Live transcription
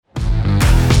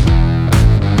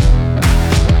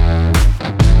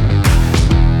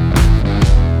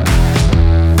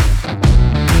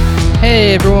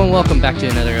and welcome back to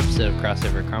another episode of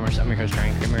Crossover Commerce. I'm your host,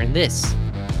 Ryan Kramer, and this is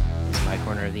my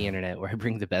corner of the internet where I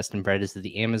bring the best and brightest of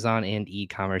the Amazon and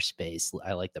e-commerce space.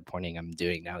 I like the pointing I'm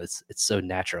doing now. It's so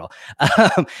natural.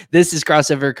 This is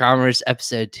Crossover Commerce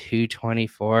episode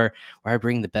 224, where I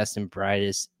bring the best and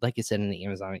brightest, like I said, in the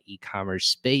Amazon and e-commerce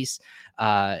space.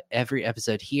 Every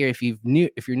episode here, if you're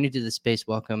new to the space,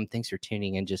 welcome. Thanks for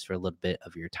tuning in just for a little bit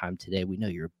of your time today. We know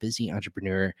you're a busy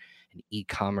entrepreneur, an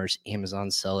e-commerce Amazon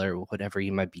seller, whatever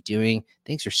you might be doing.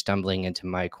 Thanks for stumbling into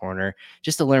my corner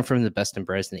just to learn from the best and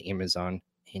brightest in the Amazon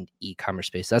and e-commerce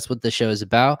space. That's what the show is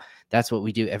about. That's what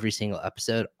we do every single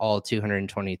episode, all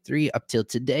 223 up till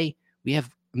today. We have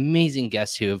amazing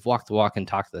guests who have walked the walk and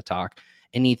talked the talk.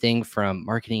 Anything from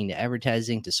marketing to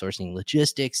advertising to sourcing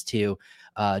logistics to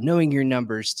knowing your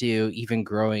numbers to even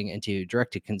growing into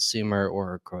direct to consumer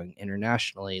or growing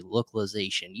internationally,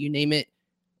 localization, you name it,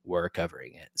 we're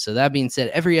covering it. So that being said,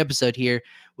 every episode here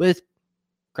with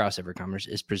Crossover Commerce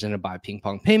is presented by Ping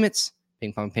Pong Payments.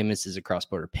 Ping Pong Payments is a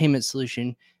cross-border payment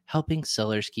solution helping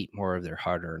sellers keep more of their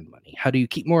hard-earned money. How do you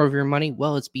keep more of your money?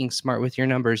 Well, it's being smart with your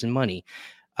numbers and money.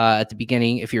 At the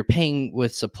beginning, if you're paying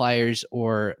with suppliers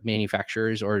or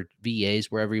manufacturers or VAs,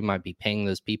 wherever you might be paying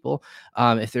those people,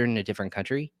 if they're in a different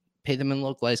country, pay them in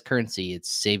localized currency. It's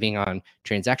saving on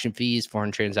transaction fees,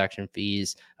 foreign transaction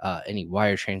fees, any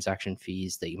wire transaction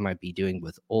fees that you might be doing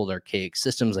with old archaic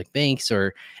systems like banks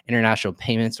or international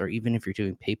payments, or even if you're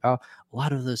doing PayPal, a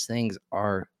lot of those things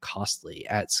are costly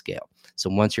at scale.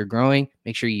 So once you're growing,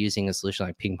 make sure you're using a solution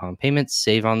like Ping Pong Payments,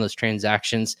 save on those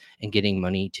transactions and getting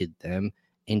money to them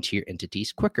into your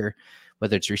entities quicker,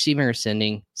 whether it's receiving or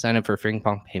sending. Sign up for Ping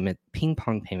Pong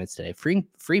Payments today.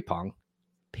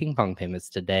 Ping Pong Payments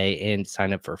today and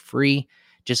sign up for free.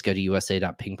 Just go to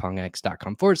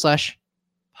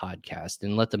usa.pingpongx.com/podcast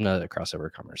and let them know that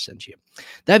Crossover Commerce sent you.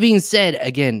 That being said,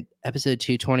 again, episode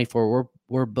 224,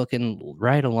 we're booking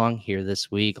right along here this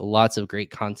week. Lots of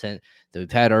great content that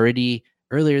we've had already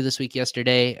earlier this week,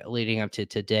 yesterday, leading up to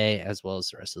today, as well as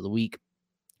the rest of the week.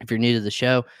 If you're new to the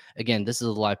show, again, this is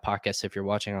a live podcast. So if you're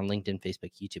watching on LinkedIn,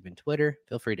 Facebook, YouTube, and Twitter,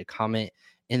 feel free to comment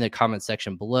in the comment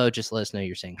section below. Just let us know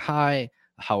you're saying hi.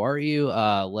 How are you?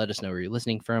 Let us know where you're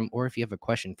listening from. Or if you have a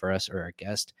question for us or our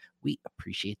guest, we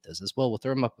appreciate those as well. We'll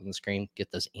throw them up on the screen,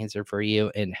 get those answered for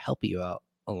you, and help you out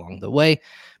along the way.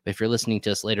 But if you're listening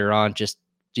to us later on, just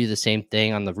do the same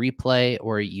thing on the replay,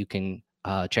 or you can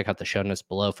check out the show notes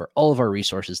below for all of our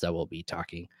resources that we'll be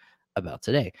talking about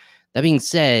today. That being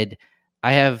said,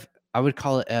 I would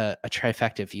call it a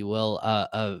trifecta, if you will,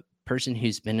 a person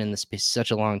who's been in the space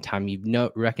such a long time.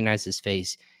 Recognize his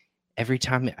face. Every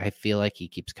time I feel like he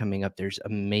keeps coming up, there's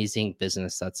amazing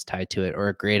business that's tied to it, or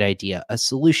a great idea, a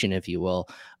solution, if you will,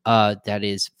 that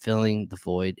is filling the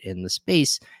void in the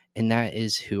space. And that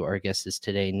is who our guest is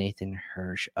today, Nathan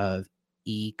Hirsch of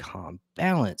Ecom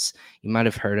Balance. You might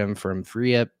have heard him from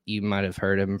FreeUp. You might have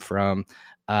heard him from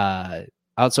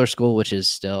Outsource School, which is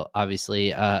still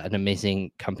obviously an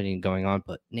amazing company going on.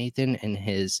 But Nathan and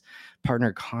his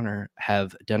partner Connor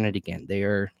have done it again. They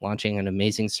are launching an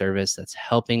amazing service that's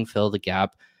helping fill the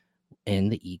gap in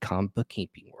the ecom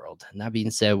bookkeeping world. And that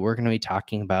being said, we're going to be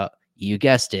talking about, you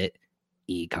guessed it,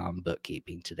 ecom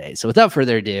bookkeeping today. So without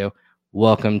further ado,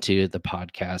 welcome to the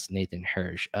podcast, Nathan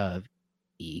Hirsch of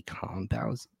Ecom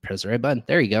Balance. Press the right button.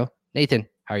 There you go. Nathan,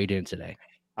 how are you doing today?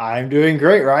 I'm doing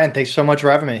great, Ryan. Thanks so much for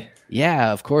having me.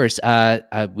 Yeah, of course.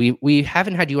 We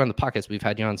haven't had you on the podcast. We've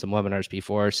had you on some webinars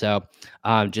before. So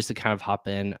just to kind of hop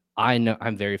in, I know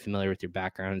I'm very familiar with your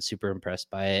background, super impressed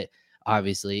by it,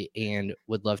 obviously, and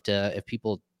would love to, if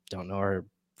people don't know, or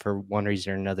for one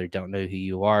reason or another don't know who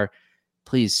you are,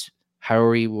 please, how are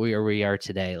we where we are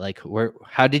today? Like,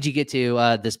 how did you get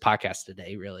to this podcast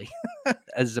today, really,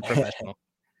 as a professional?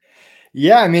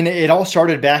 Yeah, I mean, it all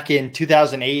started back in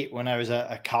 2008 when I was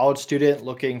a college student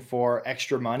looking for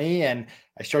extra money, and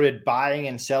I started buying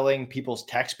and selling people's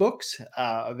textbooks,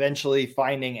 eventually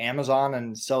finding Amazon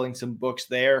and selling some books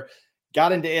there.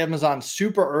 Got into Amazon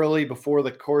super early before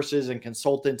the courses and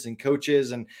consultants and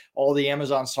coaches and all the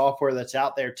Amazon software that's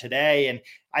out there today. And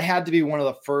I had to be one of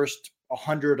the first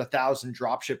 1,000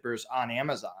 drop shippers on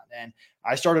Amazon. And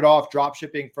I started off drop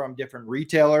shipping from different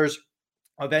retailers.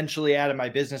 Eventually added my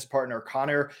business partner,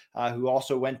 Connor, who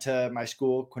also went to my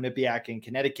school, Quinnipiac in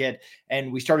Connecticut.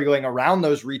 And we started going around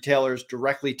those retailers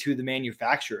directly to the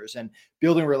manufacturers and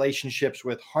building relationships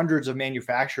with hundreds of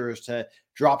manufacturers to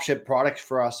drop ship products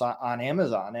for us on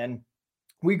Amazon. And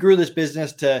we grew this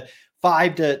business to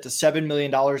 $5 to $7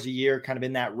 million a year, kind of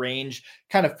in that range,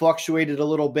 kind of fluctuated a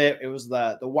little bit. It was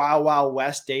the wild, wild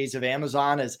west days of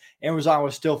Amazon, as Amazon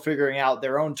was still figuring out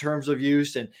their own terms of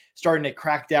use and starting to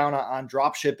crack down on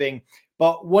drop shipping.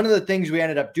 But one of the things we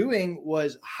ended up doing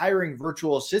was hiring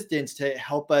virtual assistants to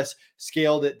help us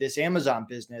scale this Amazon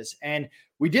business. And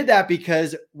we did that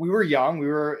because we were young. We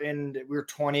were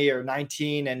 20 or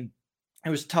 19, and it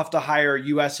was tough to hire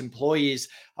US employees,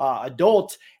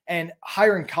 adult, and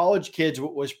hiring college kids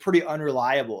was pretty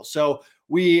unreliable. So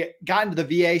we got into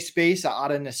the VA space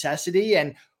out of necessity.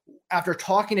 And after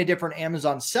talking to different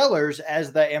Amazon sellers,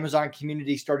 as the Amazon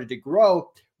community started to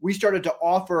grow, we started to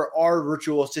offer our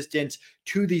virtual assistants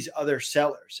to these other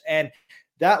sellers. And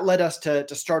that led us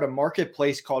to start a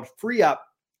marketplace called FreeUp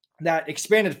that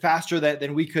expanded faster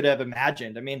than we could have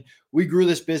imagined. I mean, we grew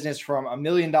this business from $1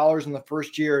 million in the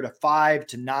first year to 5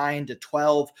 to 9 to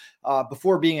 12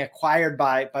 before being acquired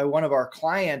by one of our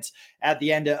clients at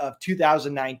the end of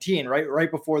 2019,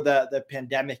 right before the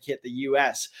pandemic hit the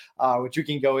US, which we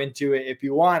can go into if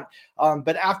you want.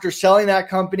 But after selling that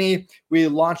company, we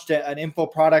launched an info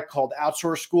product called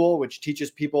Outsource School, which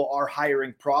teaches people our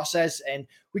hiring process. And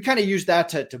we kind of use that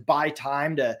to buy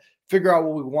time to figure out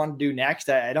what we want to do next.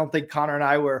 I don't think Connor and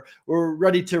I were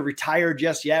ready to retire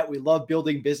just yet. We love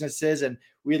building businesses, and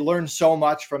we learned so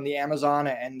much from the Amazon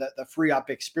and the FreeUp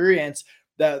experience.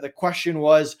 The question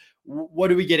was, what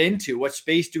do we get into? What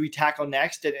space do we tackle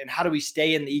next? And how do we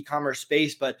stay in the e-commerce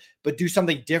space, but do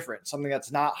something different, something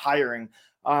that's not hiring?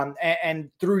 And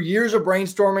through years of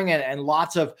brainstorming and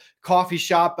lots of coffee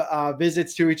shop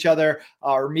visits to each other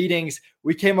or meetings,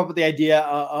 we came up with the idea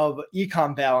of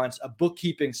Ecom Balance, a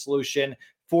bookkeeping solution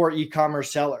for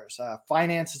e-commerce sellers.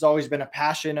 Finance has always been a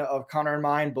passion of Connor and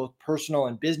mine, both personal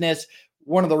and business.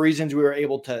 One of the reasons we were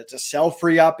able to sell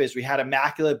FreeUp is we had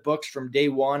immaculate books from day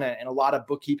one and a lot of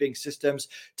bookkeeping systems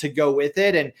to go with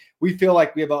it. And we feel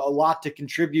like we have a lot to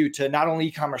contribute to not only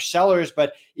e-commerce sellers,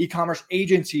 but e-commerce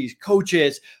agencies,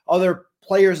 coaches, other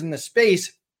players in the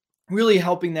space, really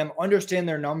helping them understand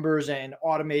their numbers and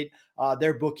automate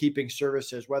their bookkeeping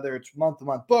services, whether it's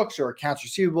month-to-month books or accounts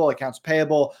receivable, accounts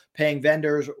payable, paying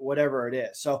vendors, whatever it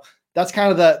is. So that's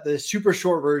kind of the super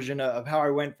short version of how I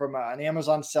went from an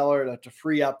Amazon seller to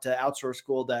FreeUp to Outsource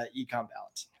School to Ecom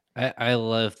Balance. I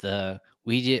love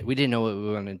we didn't know what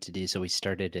we wanted to do, so we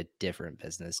started a different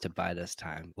business to buy this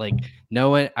time. Like,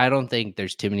 no one, I don't think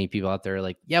there's too many people out there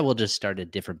like, yeah, we'll just start a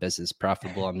different business,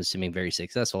 profitable, I'm assuming very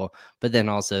successful, but then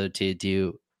also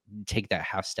to take that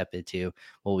half step into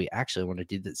what we actually want to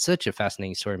do. That's such a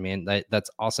fascinating story, man. That's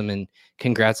awesome, and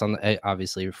congrats on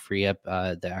obviously FreeUp,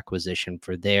 the acquisition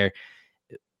for there.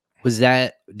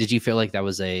 Did you feel like that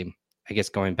was I guess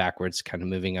going backwards, kind of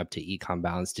moving up to Ecom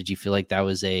Balance, did you feel like that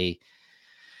was the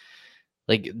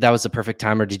perfect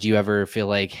time, or did you ever feel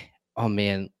like, oh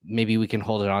man, maybe we can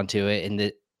hold it on to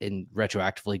it and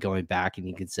retroactively going back and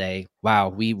you could say, wow,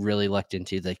 we really lucked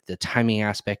into the timing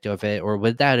aspect of it? Or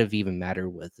would that have even mattered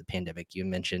with the pandemic? You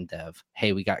mentioned of,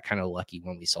 hey, we got kind of lucky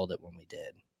when we sold it when we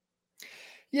did.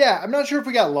 Yeah, I'm not sure if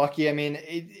we got lucky. I mean,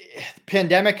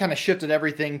 pandemic kind of shifted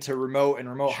everything to remote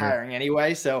Sure. hiring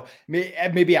anyway. So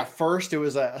maybe at first it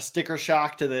was a sticker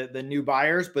shock to the new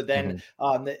buyers, but then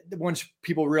once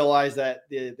people realized that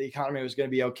the economy was going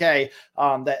to be okay,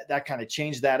 that kind of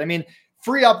changed that. I mean,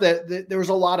 FreeUp, there was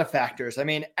a lot of factors. I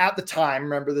mean, at the time,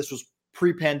 remember this was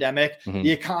pre-pandemic,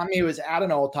 the economy was at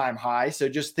an all-time high. So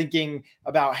just thinking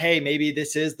about, hey, maybe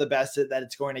this is the best that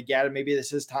it's going to get, and maybe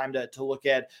this is time to look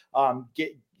at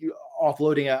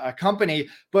offloading a company.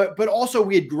 But also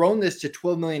we had grown this to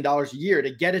 $12 million a year. To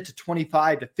get it to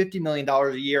 $25 to $50 million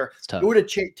a year, it would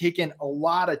have taken a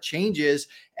lot of changes,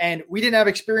 and we didn't have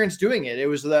experience doing it. It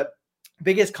was the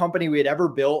biggest company we had ever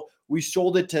built. We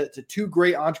sold it to two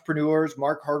great entrepreneurs,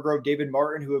 Mark Hargrove, David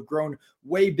Martin, who have grown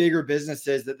way bigger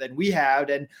businesses than we have.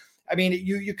 And I mean,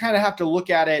 you kind of have to look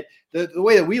at it. The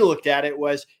way that we looked at it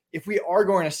was, if we are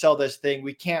going to sell this thing,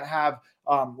 we can't have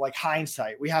like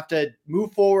hindsight. We have to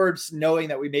move forwards knowing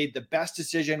that we made the best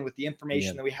decision with the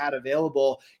information that we had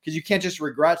available, because you can't just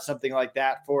regret something like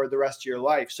that for the rest of your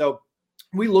life. So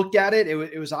we looked at it.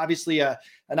 It was obviously an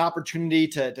opportunity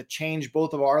to change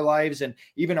both of our lives and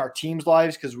even our team's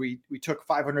lives, because we took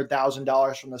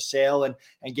 $500,000 from the sale and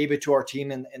gave it to our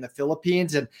team in the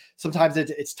Philippines. And sometimes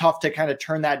it's tough to kind of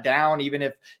turn that down, even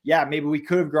if, maybe we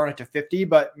could have grown it to 50,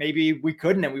 but maybe we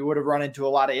couldn't, and we would have run into a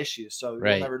lot of issues. So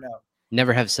you'll never know.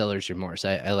 Never have seller's remorse.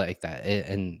 I like that.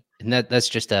 And that's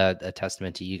just a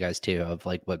testament to you guys too, of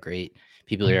like what great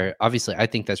people are. Obviously, I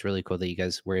think that's really cool that you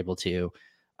guys were able to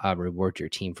reward your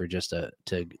team for just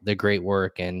the great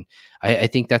work. And I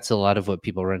think that's a lot of what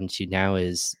people run into now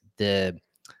is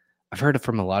I've heard it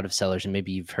from a lot of sellers, and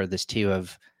maybe you've heard this too,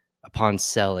 of upon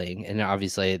selling, and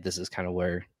obviously this is kind of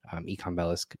where Ecom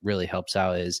Balance really helps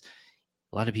out, is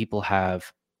a lot of people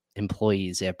have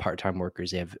employees, they have part-time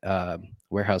workers, they have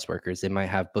warehouse workers, they might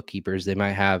have bookkeepers, they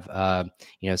might have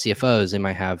CFOs, they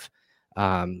might have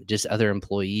just other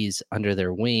employees under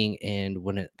their wing. And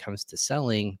when it comes to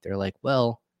selling, they're like,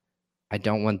 well, I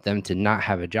don't want them to not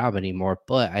have a job anymore,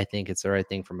 but I think it's the right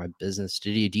thing for my business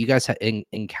to do. Do you guys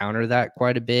encounter that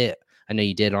quite a bit? I know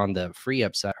you did on the free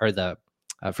upside or the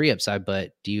free upside,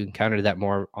 but do you encounter that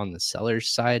more on the seller's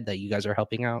side that you guys are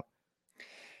helping out?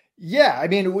 Yeah, I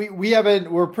mean, we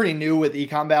haven't. We're pretty new with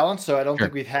Ecom Balance, so I don't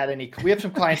think Sure. we've had any. We have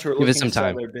some clients who are Give it looking some to sell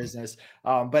time. their business,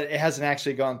 but it hasn't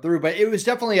actually gone through. But it was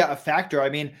definitely a factor. I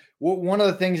mean, one of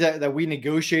the things that we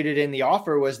negotiated in the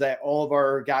offer was that all of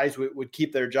our guys would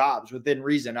keep their jobs within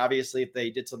reason. Obviously, if they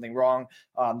did something wrong,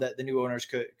 that the new owners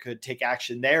could take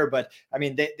action there. But I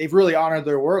mean, they've really honored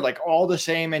their word. Like all the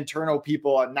same internal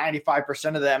people,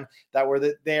 95% of them that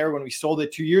were there when we sold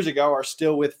it 2 years ago are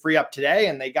still with Free Up today,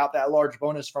 and they got that large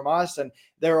bonus from us, and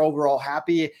they're overall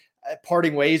happy.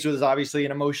 Parting ways was obviously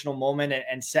an emotional moment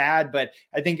and sad, but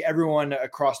I think everyone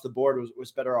across the board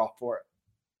was better off for it.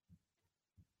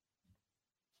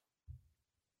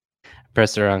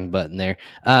 Press the wrong button there.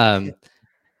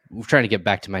 We're trying to get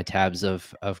back to my tabs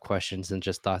of questions and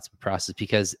just thoughts and process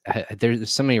because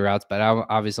there's so many routes, but I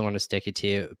obviously want to stick it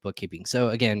to bookkeeping. So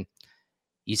again,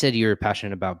 you said you were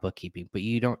passionate about bookkeeping, but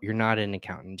you're not an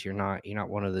accountant. You're not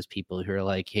one of those people who are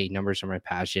like, hey, numbers are my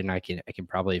passion. I can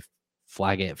probably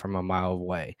flag it from a mile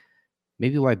away.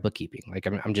 Maybe why bookkeeping? Like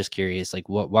I'm just curious, like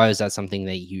why is that something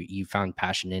that you found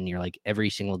passion in? You're like every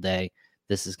single day,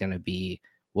 this is gonna be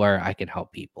where I can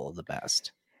help people the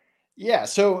best. Yeah.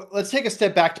 So let's take a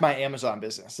step back to my Amazon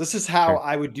business. This is how Sure.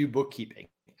 I would do bookkeeping.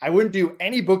 I wouldn't do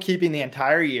any bookkeeping the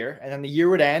entire year. And then the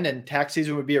year would end and tax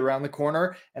season would be around the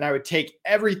corner. And I would take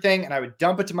everything and I would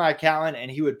dump it to my accountant and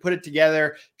he would put it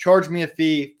together, charge me a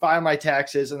fee, file my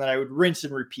taxes, and then I would rinse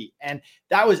and repeat. And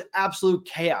that was absolute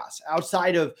chaos.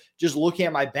 Outside of just looking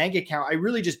at my bank account, I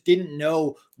really just didn't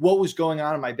know what was going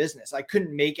on in my business. I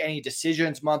couldn't make any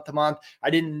decisions month to month. I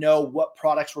didn't know what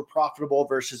products were profitable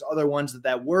versus other ones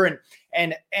that weren't.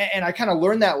 And I kind of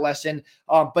learned that lesson.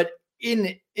 But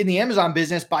in the Amazon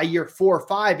business, by year 4 or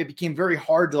 5, it became very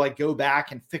hard to like go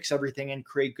back and fix everything and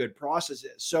create good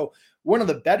processes. So one of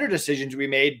the better decisions we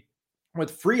made with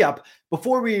Free Up,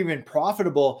 before we were even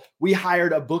profitable, we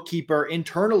hired a bookkeeper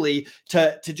internally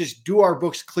to just do our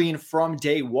books clean from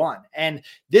day one. And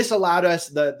this allowed us,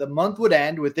 the month would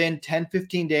end within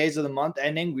 10-15 days of the month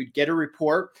ending. We'd get a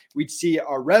report. We'd see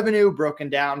our revenue broken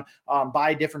down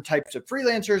by different types of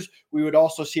freelancers. We would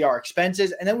also see our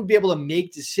expenses, and then we'd be able to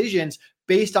make decisions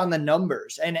based on the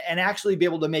numbers and actually be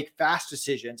able to make fast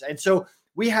decisions. And so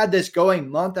we had this going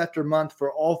month after month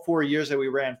for all 4 years that we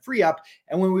ran Free Up.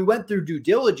 And when we went through due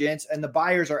diligence and the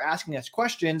buyers are asking us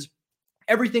questions,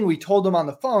 everything we told them on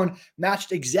the phone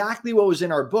matched exactly what was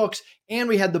in our books. And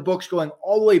we had the books going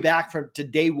all the way back to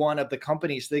day one of the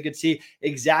company so they could see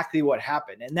exactly what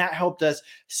happened. And that helped us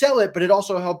sell it, but it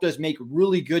also helped us make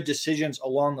really good decisions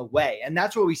along the way. And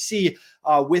that's what we see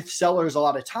with sellers a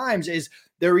lot of times is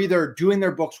they're either doing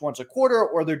their books once a quarter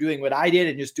or they're doing what I did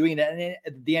and just doing it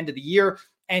at the end of the year.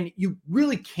 And you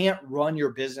really can't run your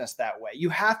business that way. You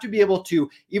have to be able to,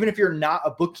 even if you're not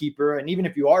a bookkeeper, and even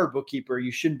if you are a bookkeeper,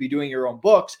 you shouldn't be doing your own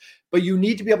books, but you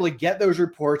need to be able to get those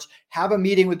reports, have a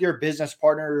meeting with your business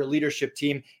partner or leadership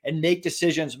team, and make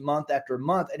decisions month after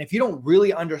month. And if you don't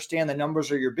really understand the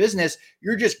numbers of your business,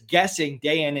 you're just guessing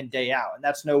day in and day out. And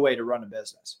that's no way to run a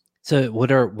business. So what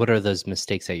are those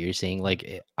mistakes that you're seeing?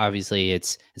 Like obviously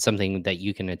it's something that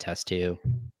you can attest to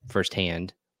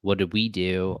firsthand. What did we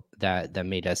do that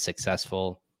made us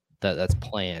successful? That's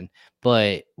planned.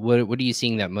 But what are you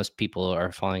seeing that most people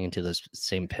are falling into those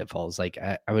same pitfalls? Like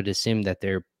I would assume that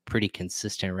they're pretty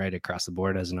consistent right across the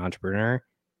board as an entrepreneur.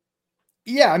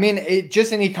 Yeah, I mean,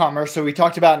 just in e-commerce. So we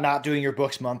talked about not doing your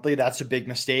books monthly. That's a big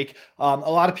mistake. A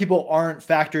lot of people aren't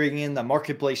factoring in the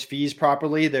marketplace fees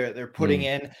properly. They're putting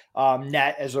Mm, in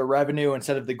net as a revenue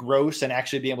instead of the gross, and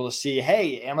actually being able to see,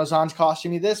 hey, Amazon's costing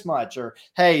me this much, or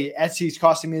hey, Etsy's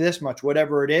costing me this much,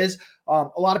 whatever it is. A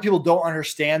lot of people don't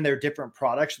understand their different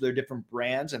products, their different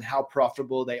brands, and how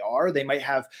profitable they are. They might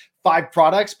have 5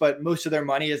 products, but most of their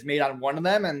money is made on one of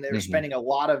them, and they're mhm. spending a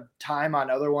lot of time on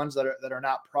other ones that are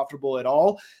not profitable at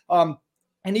all.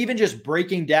 And even just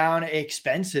breaking down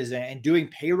expenses and doing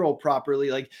payroll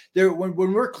properly, like there, when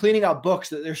we're cleaning up books,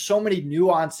 there's so many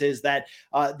nuances that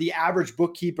the average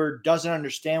bookkeeper doesn't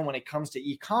understand when it comes to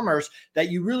e-commerce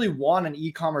that you really want an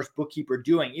e-commerce bookkeeper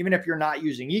doing. Even if you're not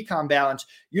using Ecom Balance,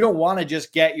 you don't want to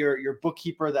just get your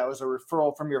bookkeeper that was a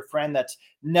referral from your friend that's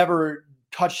never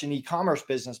touched an e-commerce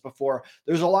business before.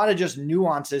 There's a lot of just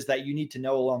nuances that you need to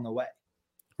know along the way.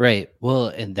 Right. Well,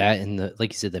 and that, and the,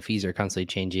 like you said, the fees are constantly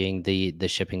changing, the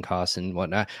shipping costs and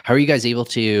whatnot. How are you guys able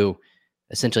to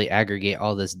essentially aggregate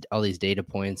all these data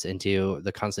points into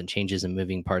the constant changes and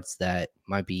moving parts that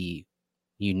might be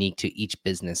unique to each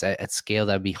business at scale?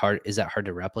 That'd be hard. Is that hard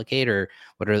to replicate, or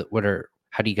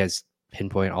how do you guys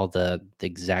pinpoint all the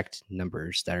exact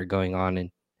numbers that are going on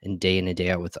in day in and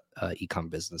day out with e-com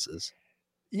businesses?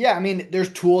 Yeah, I mean,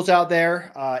 there's tools out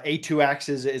there. A2X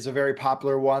is a very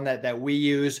popular one that we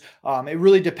use. It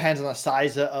really depends on the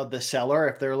size of the seller.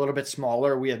 If they're a little bit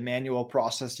smaller, we have manual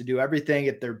process to do everything.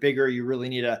 If they're bigger, you really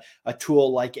need a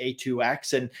tool like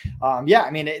A2X. And yeah,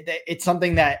 I mean, it's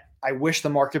something that I wish the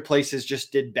marketplaces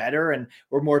just did better and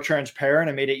were more transparent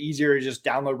and made it easier to just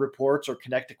download reports or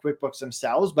connect to QuickBooks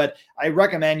themselves. But I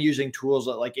recommend using tools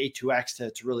like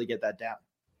A2X to really get that down.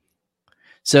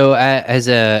 So as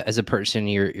a person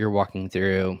you're walking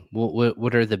through,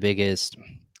 what are the biggest,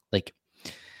 like,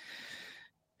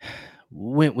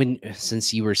 when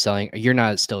since you were selling, you're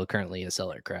not still currently a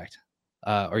seller, correct?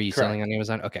 Are you selling Correct. on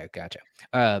Amazon? Okay, gotcha.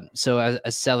 So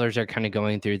as sellers are kind of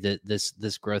going through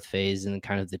this growth phase and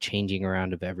kind of the changing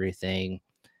around of everything,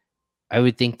 I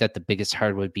would think that the biggest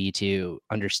hard would be to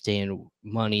understand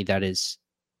money that is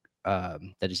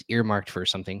earmarked for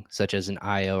something such as an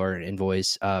IO or an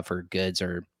invoice for goods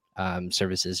or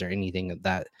services or anything of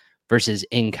that versus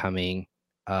incoming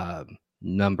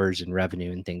numbers and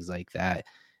revenue and things like that.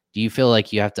 Do you feel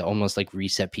like you have to almost like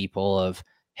reset people of,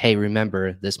 hey,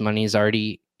 remember this money is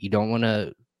already, you don't want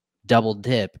to double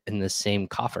dip in the same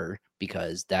coffer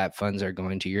because that funds are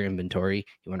going to your inventory.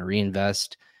 You want to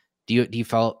reinvest. Do you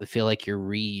feel like you're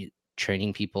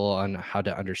retraining people on how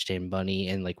to understand money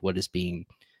and like what is being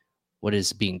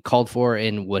called for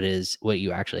and what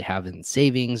you actually have in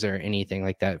savings or anything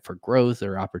like that for growth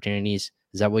or opportunities?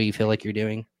 Is that what you feel like you're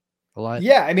doing a lot?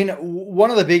 Yeah, I mean,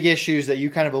 one of the big issues that you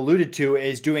kind of alluded to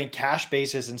is doing cash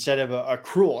basis instead of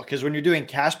accrual. Because when you're doing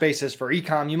cash basis for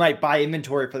ecom, you might buy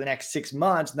inventory for the next 6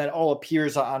 months, and that all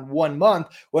appears on 1 month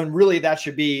when really that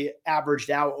should be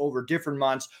averaged out over different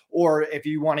months. Or if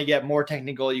you want to get more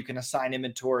technical, you can assign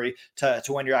inventory to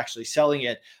when you're actually selling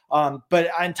it. But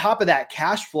on top of that,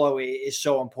 cash flow is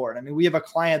so important. I mean, we have a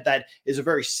client that is a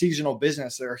very seasonal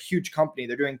business. They're a huge company.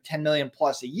 They're doing 10 million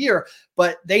plus a year,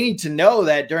 but they need to know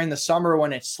that during the summer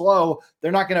when it's slow,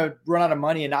 they're not going to run out of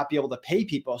money and not be able to pay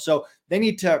people. So they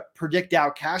need to predict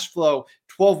out cash flow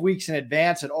 12 weeks in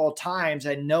advance at all times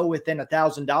and know within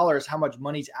 $1,000 how much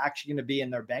money's actually going to be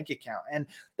in their bank account. And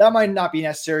that might not be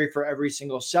necessary for every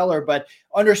single seller, but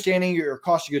understanding your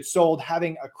cost of goods sold,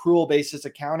 having accrual basis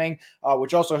accounting,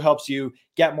 which also helps you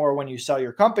get more when you sell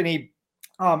your company,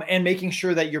 and making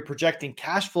sure that you're projecting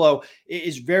cash flow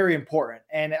is very important.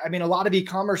 And I mean, a lot of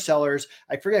e-commerce sellers,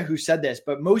 I forget who said this,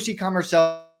 but most e-commerce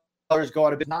sellers go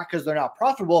out of business not because they're not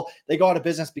profitable. They go out of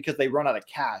business because they run out of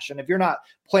cash. And if you're not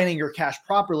planning your cash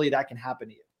properly, that can happen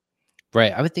to you.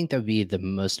 Right. I would think that would be the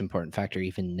most important factor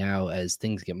even now as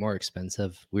things get more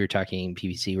expensive. We were talking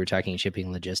PPC, we're talking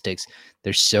shipping logistics.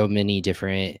 There's so many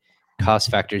different cost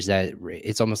factors that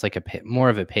it's almost like more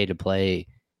of a pay to play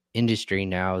industry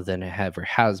now than it ever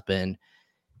has been.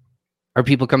 Are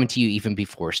people coming to you even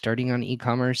before starting on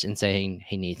e-commerce and saying,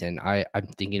 hey, Nathan, I'm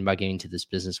thinking about getting into this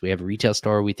business. We have a retail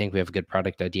store. We think we have a good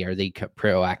product idea. Are they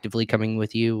proactively coming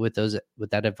with you with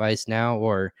that advice now?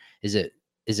 Or is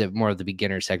it more of the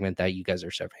beginner segment that you guys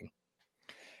are serving?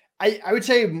 I would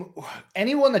say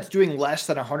anyone that's doing less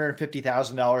than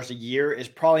 $150,000 a year is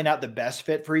probably not the best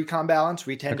fit for Ecom Balance.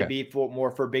 We tend to Okay. be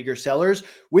more for bigger sellers.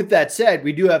 With that said,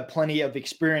 we do have plenty of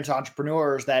experienced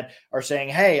entrepreneurs that are saying,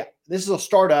 "Hey, this is a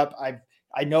startup.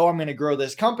 I know I'm going to grow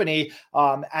this company.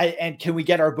 And can we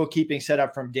get our bookkeeping set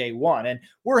up from day one?" And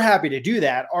we're happy to do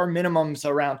that. Our minimum's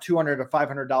around $200 to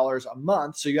 $500 a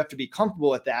month. So you have to be comfortable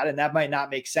with that. And that might not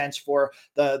make sense for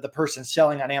the person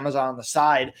selling on Amazon on the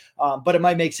side. But it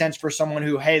might make sense for someone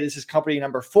who, hey, this is company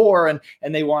number 4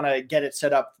 and they want to get it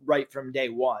set up right from day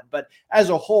one. But as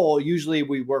a whole, usually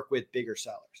we work with bigger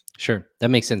sellers. Sure. That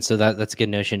makes sense. So that's a good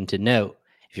notion to note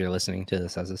if you're listening to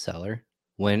this as a seller.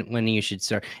 When you should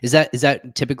start, is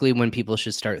that typically when people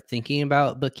should start thinking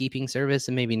about bookkeeping service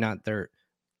and maybe not they're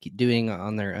doing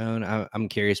on their own? I'm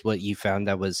curious what you found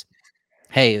that was,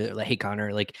 hey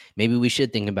Connor, like maybe we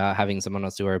should think about having someone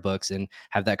else do our books and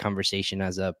have that conversation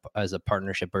as a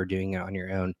partnership or doing it on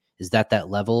your own. Is that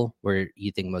level where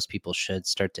you think most people should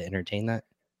start to entertain that?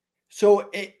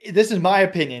 So this is my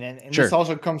opinion, and this Sure.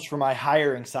 also comes from my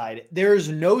hiring side. There is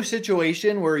no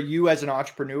situation where you as an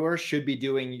entrepreneur should be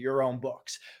doing your own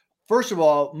books. First of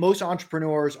all, most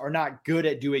entrepreneurs are not good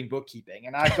at doing bookkeeping.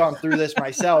 And I've gone through this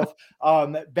myself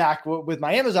back with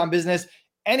my Amazon business.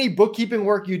 any bookkeeping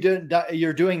work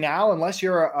you're doing now, unless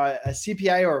you're a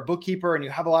CPA or a bookkeeper and you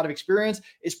have a lot of experience,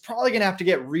 is probably going to have to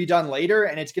get redone later.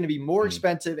 And it's going to be more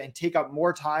expensive and take up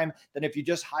more time than if you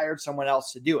just hired someone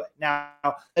else to do it. Now,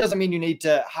 that doesn't mean you need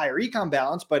to hire Ecom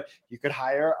Balance, but you could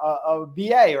hire a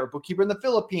VA or a bookkeeper in the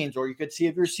Philippines, or you could see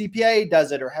if your CPA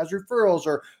does it or has referrals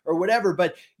or whatever.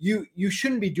 But you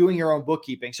shouldn't be doing your own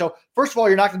bookkeeping. So first of all,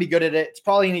 you're not going to be good at it. It's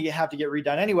probably going to have to get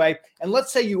redone anyway. And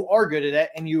let's say you are good at it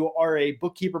and you are a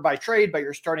bookkeeper by trade, but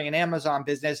you're starting an Amazon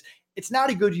business. It's not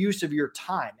a good use of your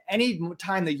time. Any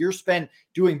time that you're spent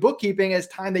doing bookkeeping is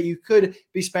time that you could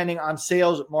be spending on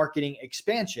sales, marketing,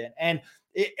 expansion. And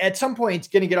at some point, it's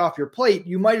going to get off your plate.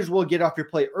 You might as well get off your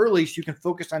plate early so you can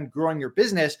focus on growing your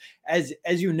business. As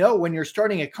you know, when you're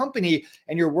starting a company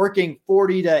and you're working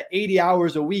 40 to 80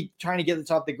 hours a week trying to get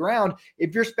this off the ground,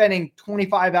 if you're spending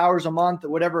 25 hours a month,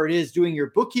 whatever it is, doing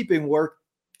your bookkeeping work,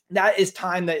 that is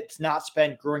time that's not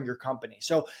spent growing your company.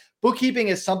 So bookkeeping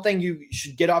is something you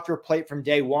should get off your plate from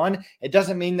day one. It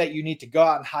doesn't mean that you need to go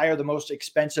out and hire the most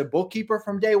expensive bookkeeper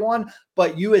from day one,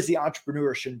 but you as the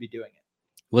entrepreneur shouldn't be doing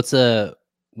it.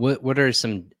 What are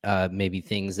some maybe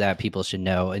things that people should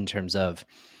know in terms of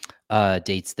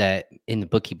dates that in the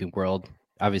bookkeeping world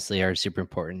obviously are super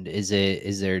important? Is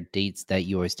there dates that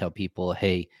you always tell people,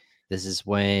 hey, this is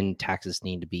when taxes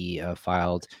need to be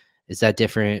filed? Is that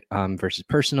different versus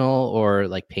personal, or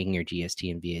like paying your GST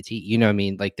and VAT? You know what I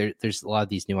mean? Like there's a lot of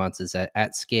these nuances that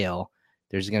at scale,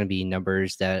 there's going to be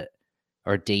numbers that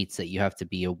are dates that you have to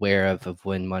be aware of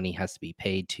when money has to be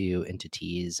paid to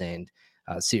entities, and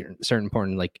certain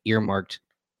important like earmarked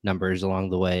numbers along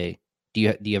the way. Do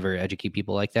you ever educate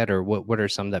people like that, or what are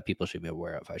some that people should be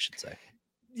aware of, I should say?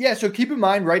 Yeah, so keep in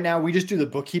mind right now we just do the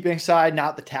bookkeeping side,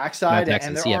 not the tax side. Taxes,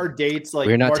 and there are dates like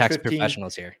we're not March tax 15th,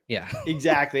 professionals here. Yeah.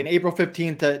 Exactly. And April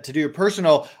 15th to do your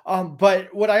personal. But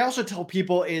what I also tell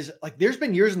people is, like, there's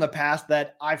been years in the past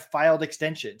that I've filed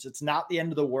extensions. It's not the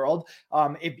end of the world.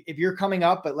 If you're coming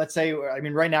up, but let's say, I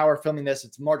mean, right now we're filming this,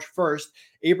 it's March 1st.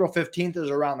 April 15th is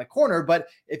around the corner. But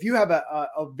if you have a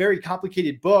very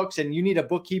complicated books and you need a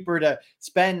bookkeeper to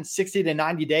spend 60 to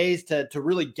 90 days to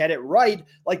really get it right,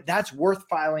 like, that's worth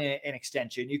filing an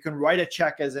extension. You can write a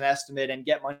check as an estimate and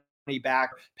get money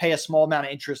back, pay a small amount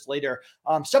of interest later.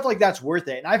 Stuff like that's worth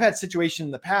it. And I've had situations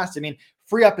in the past. I mean,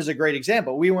 FreeUp is a great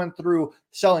example. We went through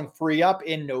selling FreeUp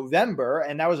in November,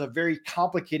 and that was a very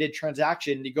complicated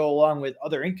transaction to go along with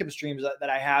other income streams that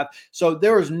I have. So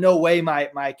there was no way my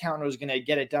accountant was going to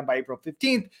get it done by April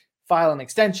 15th. File an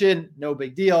extension, no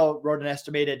big deal, wrote an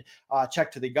estimated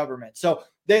check to the government. So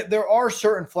there are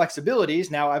certain flexibilities.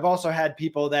 Now, I've also had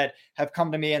people that have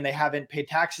come to me and they haven't paid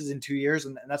taxes in 2 years,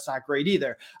 and that's not great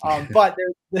either. But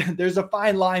there's a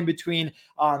fine line between,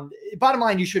 bottom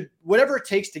line, you should, whatever it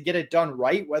takes to get it done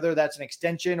right, whether that's an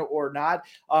extension or not,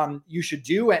 you should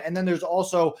do. And then there's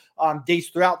also dates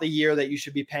throughout the year that you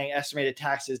should be paying estimated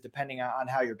taxes depending on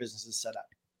how your business is set up.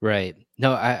 Right.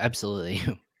 No, I absolutely.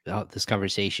 This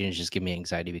conversation is just giving me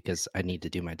anxiety because I need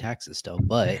to do my taxes still.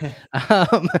 But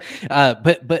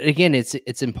but again,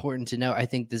 it's important to know. I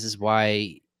think this is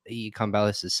why Ecom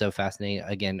Balance is so fascinating.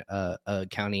 Again,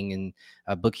 accounting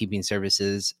and bookkeeping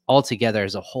services altogether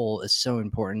as a whole is so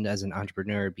important as an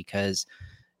entrepreneur, because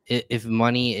if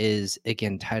money is,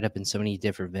 again, tied up in so many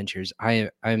different ventures,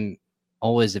 I'm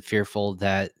always fearful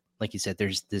that, like you said,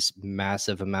 there's this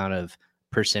massive amount of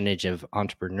percentage of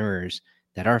entrepreneurs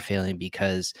that are failing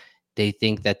because they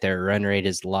think that their run rate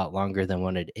is a lot longer than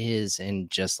what it is. And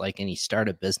just like any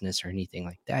startup business or anything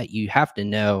like that, you have to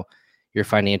know your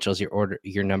financials,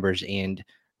 your numbers, and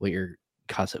what your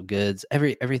cost of goods,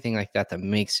 everything like that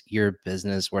makes your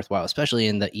business worthwhile, especially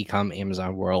in the ecom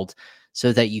Amazon world,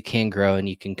 so that you can grow and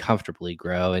you can comfortably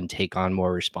grow and take on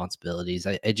more responsibilities.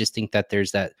 I just think that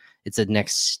it's a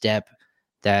next step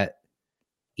that,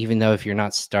 even though if you're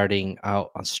not starting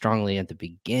out strongly at the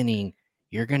beginning,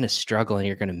 you're going to struggle and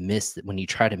you're going to miss it when you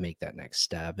try to make that next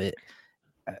step.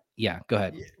 Yeah, go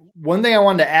ahead. One thing I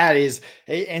wanted to add is,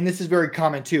 and this is very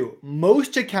common too,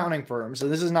 most accounting firms,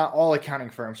 and this is not all accounting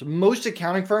firms, most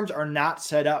accounting firms are not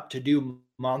set up to do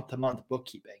month-to-month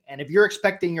bookkeeping. And if you're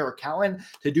expecting your accountant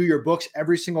to do your books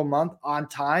every single month on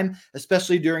time,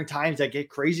 especially during times that get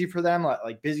crazy for them,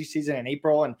 like busy season in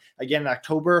April and again in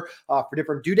October for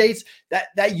different due dates,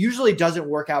 that usually doesn't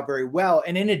work out very well.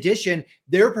 And in addition,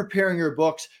 they're preparing your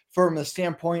books from the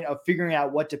standpoint of figuring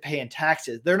out what to pay in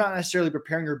taxes. They're not necessarily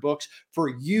preparing your books for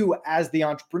you as the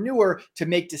entrepreneur to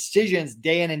make decisions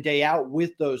day in and day out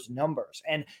with those numbers.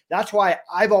 And that's why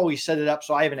I've always set it up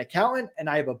so I have an accountant and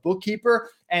I have a bookkeeper,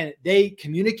 and they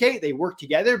communicate, they work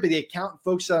together, but the accountant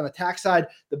focuses on the tax side,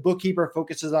 the bookkeeper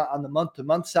focuses on the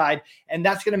month-to-month side, and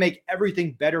that's going to make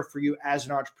everything better for you as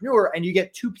an entrepreneur. And you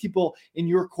get two people in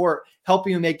your court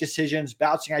helping you make decisions,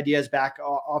 bouncing ideas back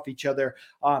off each other.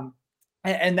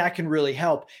 And that can really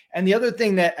help. And the other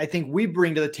thing that I think we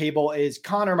bring to the table is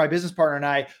Connor, my business partner, and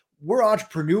I, we're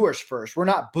entrepreneurs first. We're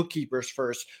not bookkeepers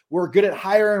first. We're good at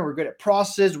hiring. We're good at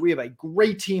processes. We have a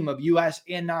great team of US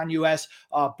and non-US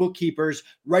bookkeepers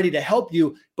ready to help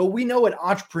you. But we know what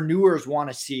entrepreneurs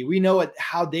want to see. We know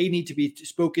how they need to be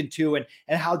spoken to and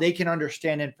how they can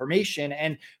understand information.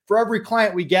 And for every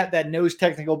client we get that knows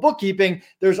technical bookkeeping,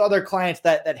 there's other clients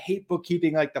that hate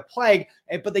bookkeeping like the plague,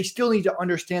 but they still need to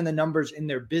understand the numbers in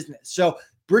their business. So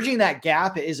bridging that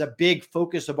gap is a big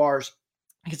focus of ours,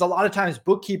 because a lot of times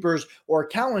bookkeepers or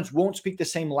accountants won't speak the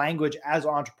same language as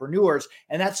entrepreneurs.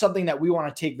 And that's something that we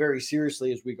want to take very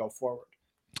seriously as we go forward.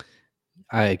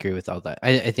 I agree with all that.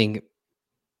 I think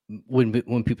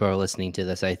when people are listening to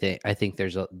this, I think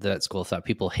there's that school of thought.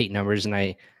 People hate numbers, and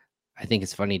I think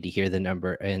it's funny to hear the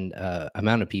number and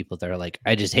amount of people that are like,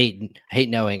 I just hate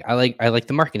knowing. I like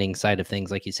the marketing side of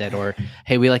things, like you said, or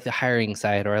hey, we like the hiring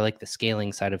side, or I like the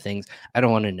scaling side of things. I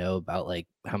don't want to know about like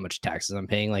how much taxes I'm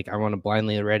paying. Like I want to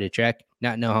blindly write a check,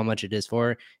 not know how much it is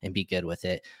for, and be good with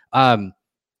it.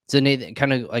 So Nathan,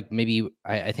 kind of like maybe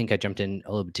I think I jumped in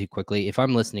a little bit too quickly. If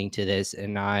I'm listening to this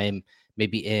and I'm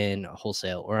maybe in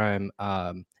wholesale, or I'm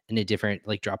in a different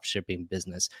like drop shipping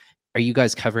business, are you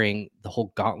guys covering the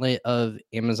whole gauntlet of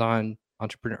Amazon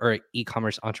entrepreneur or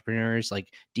e-commerce entrepreneurs,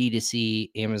 like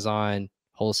D2C, Amazon,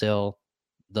 wholesale,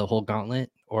 the whole gauntlet?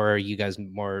 Or are you guys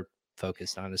more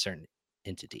focused on a certain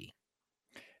entity?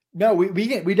 No, we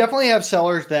definitely have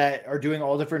sellers that are doing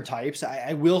all different types.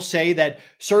 I will say that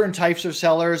certain types of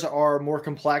sellers are more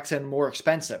complex and more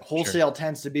expensive. Wholesale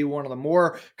tends to be one of the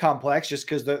more complex, just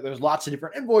because there's lots of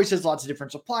different invoices, lots of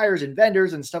different suppliers and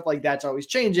vendors and stuff like that's always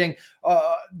changing.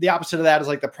 The opposite of that is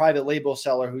like the private label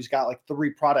seller who's got like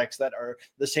 3 products that are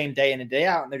the same day in and day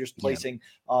out, and they're just placing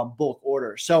bulk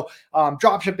orders. So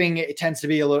drop shipping, it tends to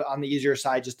be a little on the easier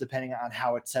side, just depending on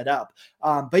how it's set up.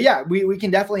 But yeah, we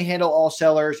can definitely handle all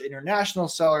sellers. International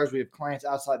sellers. We have clients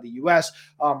outside the US.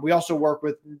 We also work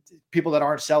with people that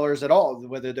aren't sellers at all,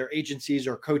 whether they're agencies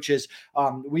or coaches.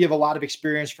 We have a lot of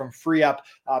experience from FreeUp,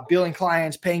 billing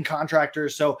clients, paying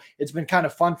contractors. So it's been kind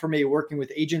of fun for me working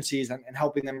with agencies and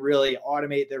helping them really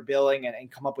automate their billing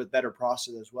and come up with better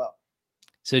processes as well.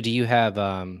 So do you have,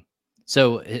 I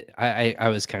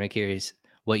was kind of curious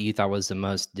what you thought was the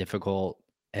most difficult.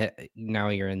 Now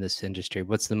you're in this industry,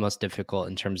 what's the most difficult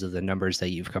in terms of the numbers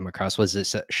that you've come across? Was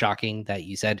it shocking that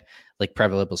you said like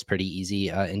private label is pretty easy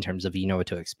in terms of you know what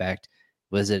to expect?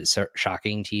 Was it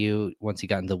shocking to you once you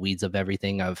got in the weeds of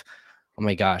everything of, oh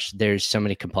my gosh, there's so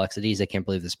many complexities, I can't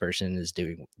believe this person is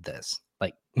doing this,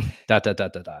 like dot.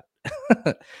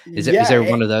 Is there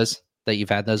one of those that you've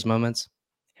had those moments?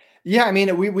 Yeah, I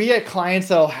mean, we had clients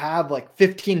that'll have like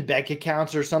 15 bank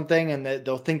accounts or something, and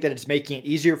they'll think that it's making it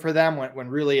easier for them when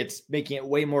really it's making it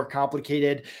way more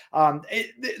complicated.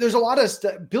 There's a lot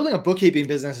of building a bookkeeping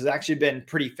business has actually been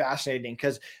pretty fascinating,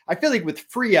 because I feel like with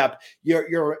FreeUp,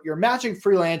 you're matching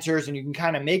freelancers and you can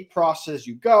kind of make process as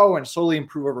you go and slowly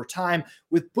improve over time.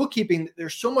 With bookkeeping,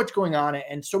 there's so much going on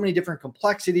and so many different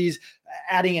complexities,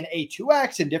 adding an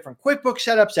A2X and different QuickBooks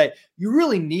setups, that you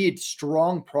really need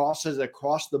strong processes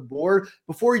across the board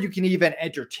before you can even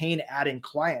entertain adding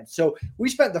clients. So we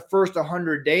spent the first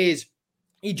 100 days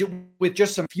with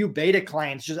just some few beta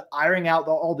clients, just ironing out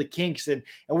all the kinks. And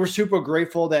we're super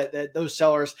grateful that those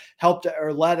sellers helped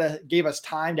or gave us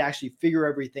time to actually figure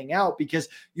everything out, because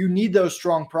you need those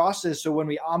strong processes. So when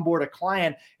we onboard a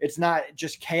client, it's not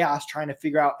just chaos trying to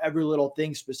figure out every little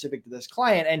thing specific to this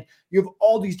client. And you have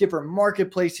all these different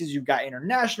marketplaces. You've got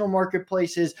international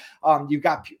marketplaces. You've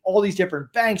got all these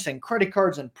different banks and credit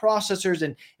cards and processors,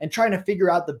 and trying to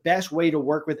figure out the best way to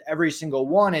work with every single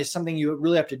one is something you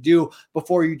really have to do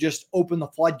before you just open the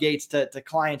floodgates to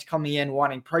clients coming in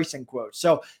wanting pricing quotes.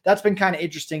 So that's been kind of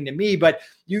interesting to me, but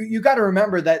you got to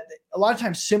remember that a lot of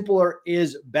times simpler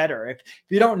is better. If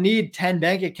you don't need 10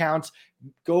 bank accounts,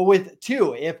 go with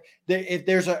 2. If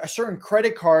there's a certain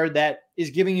credit card that is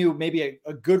giving you maybe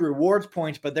a good rewards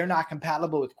points, but they're not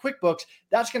compatible with QuickBooks,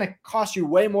 that's going to cost you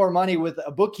way more money with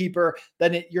a bookkeeper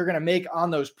than you're going to make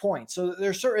on those points. So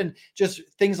there's certain just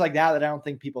things like that I don't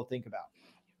think people think about.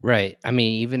 Right. I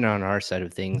mean, even on our side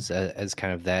of things, as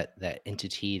kind of that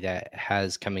entity that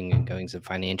has coming and goings of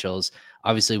financials,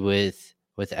 obviously with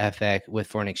FX, with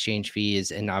foreign exchange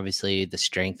fees, and obviously the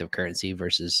strength of currency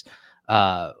versus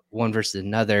one versus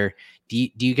another. Do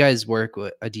you guys work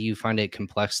with? Do you find it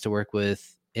complex to work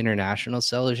with international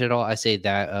sellers at all? I say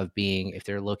that of being if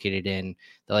they're located in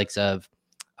the likes of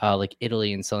like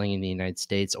Italy and selling in the United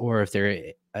States, or if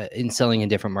they're in selling in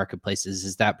different marketplaces,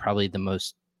 is that probably the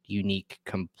most unique,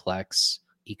 complex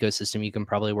ecosystem you can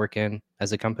probably work in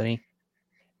as a company?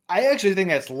 I actually think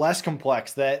that's less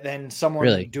complex than someone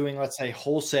Really? doing, let's say,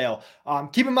 wholesale.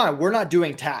 Keep in mind, we're not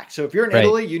doing tax. So if you're in Right.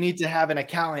 Italy, you need to have an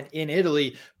accountant in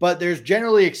Italy, but there's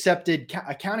generally accepted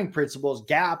accounting principles,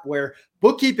 GAAP, where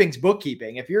bookkeeping's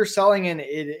bookkeeping. If you're selling in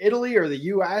Italy or the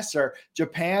US or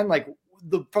Japan, like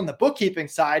from the bookkeeping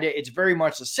side, it's very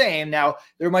much the same. Now,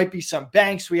 there might be some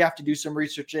banks we have to do some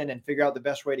research in and figure out the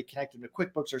best way to connect them to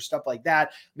QuickBooks or stuff like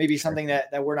that. Maybe Sure. something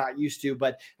that we're not used to.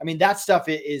 But I mean, that stuff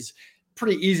is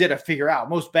pretty easy to figure out.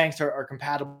 Most banks are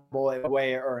compatible in a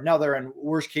way or another. And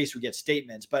worst case, we get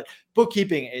statements, but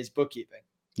bookkeeping is bookkeeping.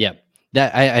 Yeah.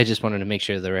 That I just wanted to make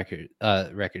sure the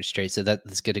record straight. So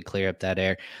that's good to clear up that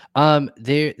air.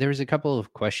 There was a couple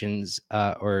of questions,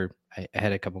 or I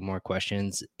had a couple more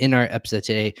questions in our episode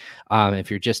today. If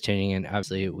you're just tuning in,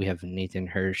 obviously we have Nathan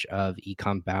Hirsch of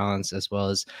Ecom Balance, as well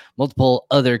as multiple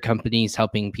other companies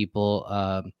helping people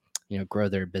grow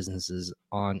their businesses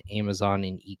on Amazon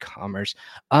and e-commerce.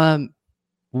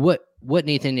 What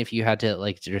Nathan, if you had to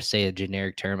like just say a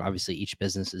generic term, obviously each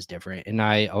business is different, and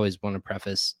I always want to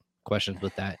preface questions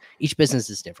with that. Each business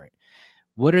is different.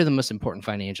 What are the most important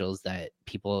financials that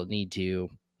people need to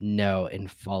know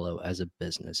and follow as a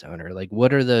business owner? Like,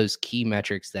 what are those key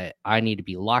metrics that I need to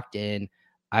be locked in?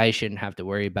 I shouldn't have to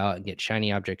worry about and get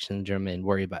shiny object syndrome and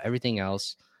worry about everything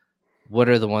else. What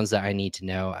are the ones that I need to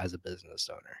know as a business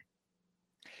owner?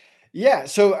 Yeah.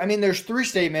 So, I mean, there's three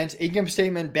statements: income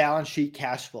statement, balance sheet,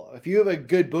 cash flow. If you have a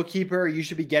good bookkeeper, you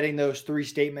should be getting those three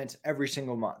statements every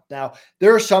single month. Now,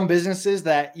 there are some businesses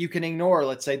that you can ignore,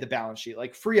 let's say the balance sheet.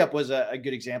 Like FreeUp was a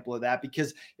good example of that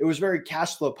because it was very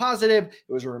cash flow positive.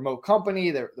 It was a remote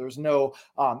company. There was no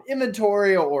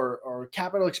inventory or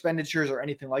capital expenditures or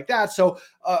anything like that. So,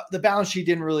 the balance sheet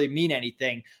didn't really mean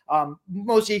anything.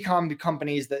 Most e-com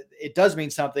companies, that it does mean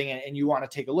something, and you want to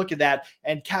take a look at that.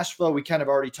 And cash flow, we kind of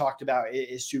already talked about,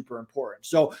 is super important.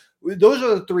 So those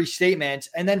are the three statements.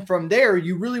 And then from there,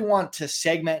 you really want to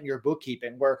segment your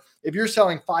bookkeeping, where if you're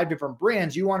selling 5 different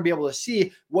brands, you want to be able to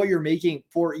see what you're making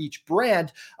for each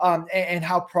brand, and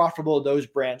how profitable those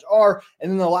brands are. And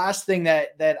then the last thing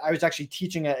that I was actually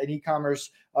teaching an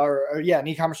e-commerce an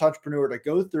e-commerce entrepreneur to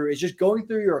go through is just going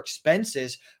through your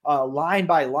expenses line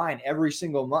by line every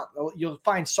single month. You'll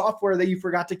find software that you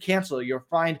forgot to cancel. You'll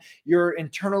find your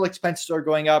internal expenses are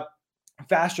going up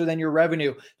faster than your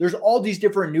revenue. There's all these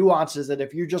different nuances that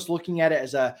if you're just looking at it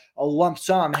as a lump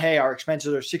sum, hey, our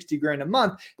expenses are 60 grand a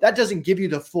month, that doesn't give you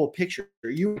the full picture.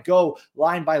 You go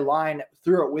line by line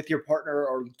through it with your partner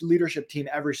or leadership team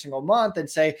every single month and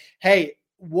say, hey,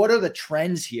 what are the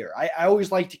trends here? I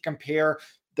always like to compare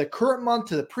the current month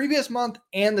to the previous month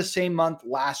and the same month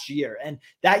last year. And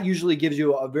that usually gives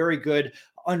you a very good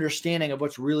understanding of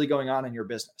what's really going on in your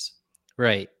business.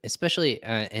 Right. Especially,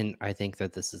 and I think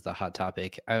that this is the hot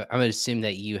topic. I would assume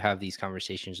that you have these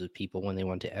conversations with people when they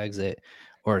want to exit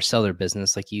or sell their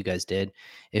business, like you guys did.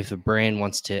 If a brand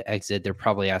wants to exit, they're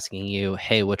probably asking you,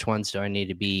 hey, which ones do I need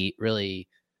to be really,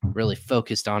 really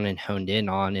focused on and honed in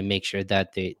on and make sure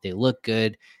that they look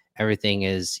good? Everything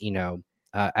is,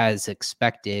 as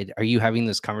expected. Are you having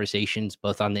those conversations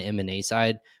both on the M&A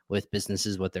side with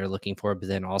businesses, what they're looking for, but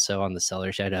then also on the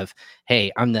seller side of,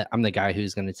 hey, I'm the guy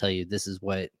who's going to tell you this is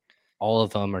what all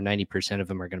of them or 90% of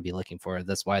them are going to be looking for.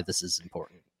 That's why this is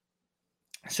important.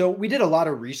 So we did a lot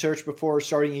of research before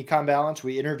starting Ecom Balance.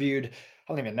 We interviewed,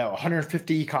 I don't even know,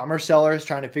 150 e-commerce sellers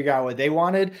trying to figure out what they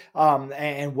wanted,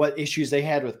 and what issues they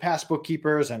had with past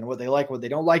bookkeepers and what they like, what they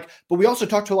don't like. But we also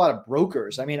talked to a lot of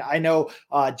brokers. I mean, I know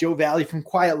Joe Valley from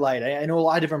Quiet Light. I know a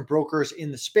lot of different brokers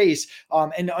in the space,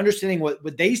 and understanding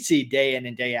what they see day in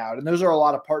and day out. And those are a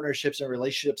lot of partnerships and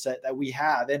relationships that we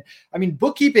have. And I mean,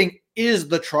 bookkeeping is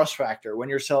the trust factor when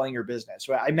you're selling your business.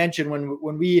 So I mentioned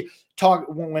when we talk,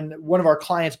 when one of our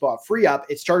clients bought FreeUp,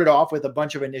 it started off with a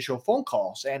bunch of initial phone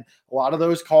calls, and a lot of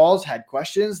those calls had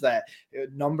questions that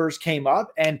numbers came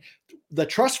up, and the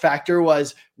trust factor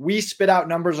was we spit out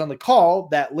numbers on the call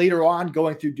that later on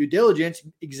going through due diligence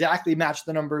exactly matched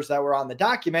the numbers that were on the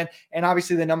document. And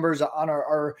obviously the numbers on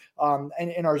our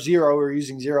in our Xero, we were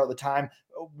using Xero at the time,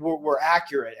 were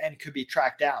accurate and could be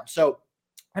tracked down. So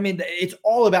I mean, it's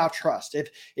all about trust. If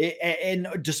and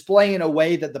displaying in a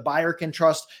way that the buyer can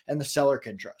trust and the seller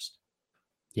can trust.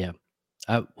 Yeah.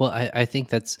 Well, I think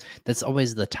that's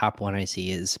always the top one I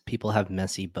see is people have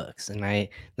messy books, and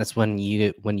that's when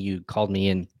you called me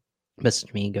and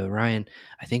messaged me and go, Ryan,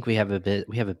 I think we have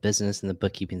a business in the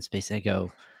bookkeeping space. I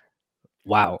go,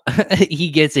 wow, he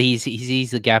gets it. He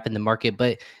sees the gap in the market.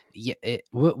 But yeah,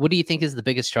 what do you think is the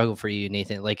biggest struggle for you,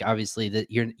 Nathan? Like, obviously, that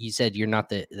you said you're not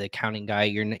the accounting guy.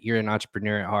 You're an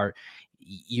entrepreneur at heart.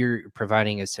 You're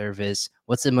providing a service.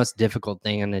 What's the most difficult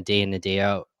thing on a day in and day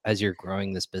out as you're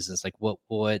growing this business? Like,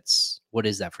 what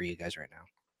is that for you guys right now?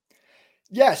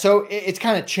 Yeah, so it's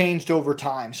kind of changed over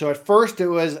time. So at first it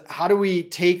was how do we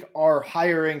take our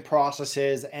hiring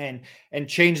processes and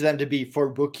change them to be for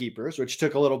bookkeepers, which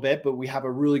took a little bit, but we have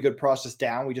a really good process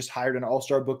down. We just hired an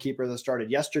all-star bookkeeper that started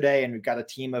yesterday, and we've got a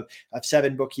team of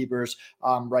 7 bookkeepers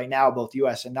right now, both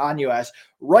US and non-US.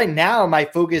 Right now, my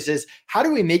focus is how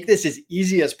do we make this as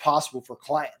easy as possible for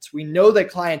clients? We know that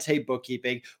clients hate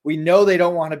bookkeeping. We know they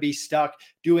don't want to be stuck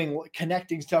doing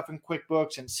connecting stuff in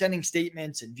QuickBooks and sending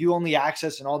statements and view only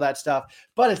access and all that stuff,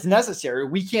 but it's necessary.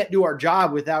 We can't do our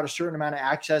job without a certain amount of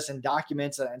access and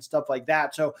documents and stuff like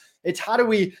that. So it's how do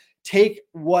we take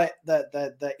what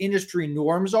the industry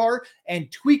norms are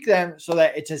and tweak them so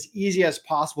that it's as easy as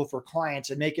possible for clients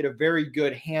and make it a very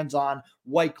good hands-on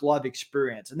white glove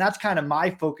experience. And that's kind of my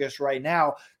focus right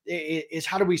now is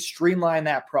how do we streamline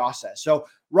that process. So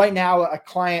right now a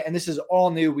client, and this is all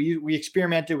new, we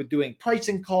experimented with doing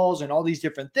pricing calls and all these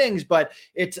different things, but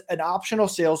it's an optional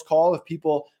sales call if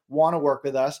people want to work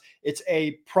with us. It's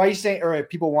a pricing, or if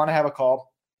people want to have a call,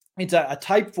 it's a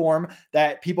type form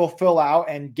that people fill out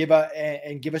and give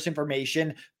us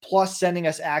information, plus sending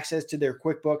us access to their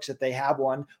QuickBooks if they have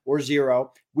one or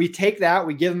zero. We take that,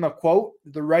 we give them a quote,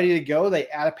 they're ready to go. They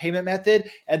add a payment method,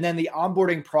 and then the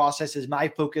onboarding process is my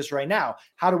focus right now.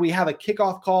 How do we have a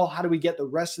kickoff call? How do we get the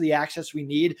rest of the access we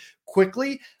need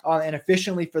quickly and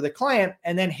efficiently for the client,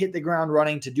 and then hit the ground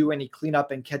running to do any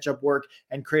cleanup and catch up work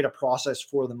and create a process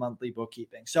for the monthly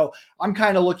bookkeeping. So I'm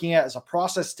kind of looking at it as a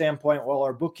process standpoint, while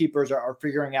our bookkeepers are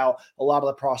figuring out a lot of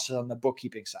the process on the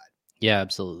bookkeeping side. Yeah,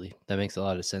 absolutely. That makes a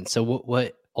lot of sense. So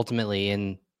what ultimately,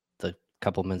 in the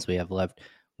couple minutes we have left,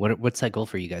 what's that goal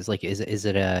for you guys? Like, is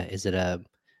it a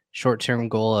short-term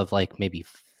goal of like maybe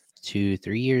 2,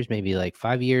 3 years, maybe like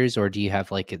 5 years, or do you have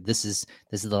like this is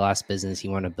the last business you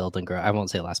want to build and grow? I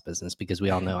won't say last business because we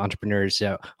all know entrepreneurs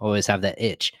always have that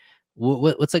itch.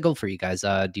 What's the goal for you guys?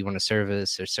 Do you want to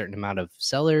service a certain amount of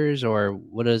sellers, or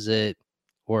what is it?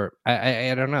 Or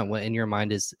I don't know. What in your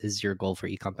mind is your goal for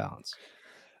Ecom Balance?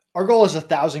 Our goal is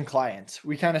 1,000 clients.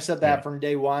 We kind of said Yeah. that from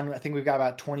day one. I think we've got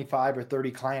about 25 or 30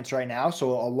 clients right now,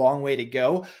 so a long way to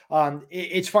go.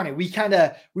 It's funny. We've kind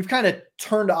of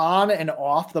turned on and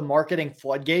off the marketing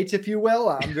floodgates, if you will.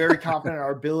 I'm very confident in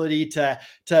our ability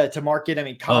to market. I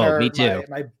mean, Oh, Connor, me too.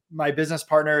 my business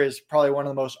partner, is probably one of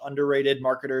the most underrated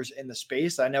marketers in the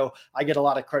space. I know I get a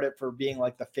lot of credit for being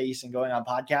like the face and going on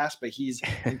podcasts, but he's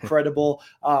incredible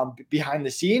behind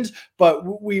the scenes.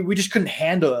 But we just couldn't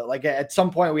handle it. Like at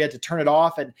some point, we had to turn it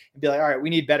off and be like, all right, we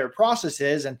need better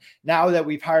processes. And now that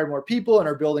we've hired more people and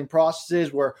are building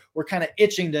processes, we're kind of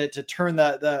itching to turn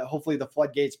the hopefully the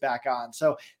floodgates back on.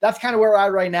 So that's kind of where we're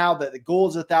at right now. The goal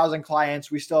is 1,000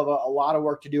 clients. We still have a lot of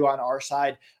work to do on our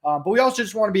side, but we also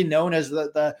just want to be known as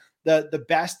the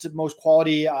best, most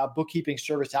quality bookkeeping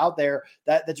service out there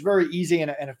that's very easy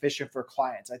and efficient for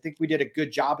clients. I think we did a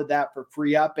good job of that for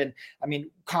FreeUp. And I mean,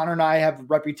 Connor and I have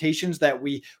reputations that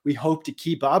we hope to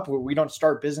keep up, where we don't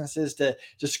start businesses to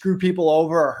screw people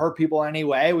over or hurt people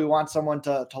anyway. We want someone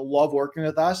to love working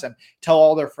with us and tell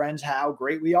all their friends how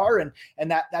great we are.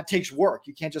 And that takes work.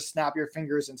 You can't just snap your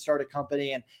fingers and start a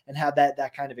company and have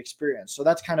that kind of experience. So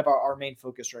that's kind of our main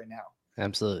focus right now.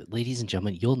 Absolutely. Ladies and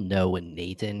gentlemen, you'll know when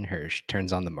Nathan Hirsch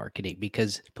turns on the marketing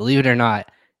because believe it or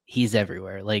not, he's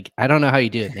everywhere. Like, I don't know how you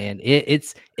do it, man.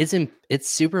 It's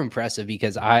super impressive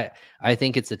because I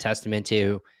think it's a testament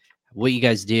to what you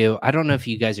guys do. I don't know if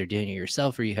you guys are doing it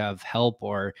yourself or you have help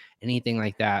or anything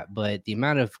like that, but the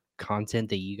amount of content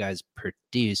that you guys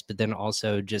produce, but then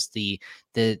also just the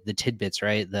tidbits,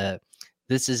 right?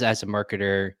 This is, as a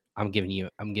marketer, I'm giving you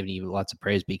lots of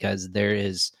praise because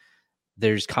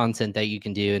there's content that you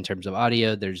can do in terms of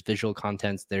audio, there's visual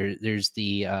contents, there's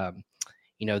the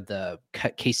the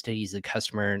case studies the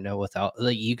customer know without,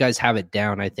 like, you guys have it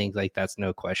down. I think like that's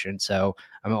no question. So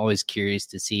I'm always curious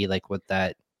to see like what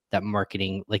that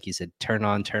marketing, like you said, turn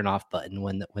on turn off button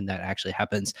when that actually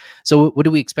happens. So what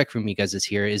do we expect from you guys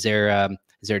this year? Is there a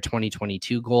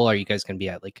 2022 goal? Are you guys going to be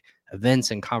at like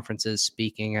events and conferences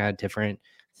speaking at different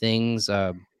things?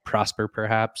 prosper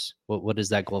perhaps? What is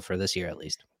that goal for this year at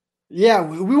least? Yeah,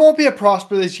 we won't be a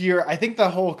prosper this year. I think the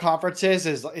whole conference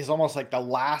is almost like the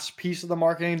last piece of the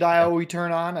marketing Okay. dial we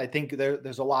turn on. I think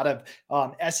there's a lot of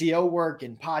SEO work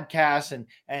and podcasts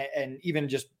and even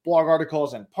just blog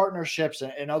articles and partnerships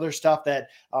and other stuff that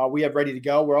we have ready to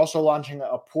go. We're also launching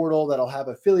a portal that'll have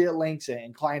affiliate links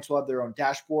and clients will have their own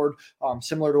dashboard,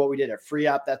 similar to what we did at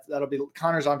FreeUp. That'll be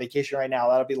Connor's on vacation right now.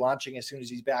 That'll be launching as soon as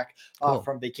he's back Cool.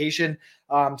 from vacation.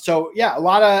 So yeah, a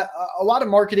lot of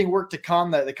marketing work to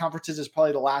come. The conferences is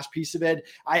probably the last piece of it.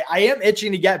 I am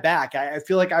itching to get back. I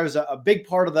feel like I was a big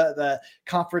part of the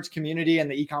conference community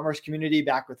and the e-commerce community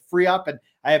back with FreeUp, and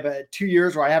I have 2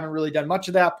 years where I haven't really done much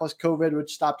of that. Plus COVID,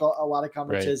 which stopped a lot of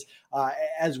conferences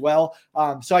as well.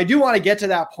 So I do want to get to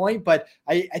that point, but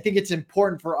I think it's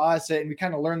important for us, and we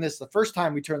kind of learned this the first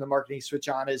time we turned the marketing switch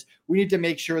on, is we need to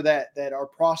make sure that our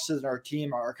processes and our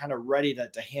team are kind of ready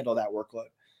to handle that workload.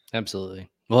 Absolutely.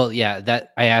 Well, yeah,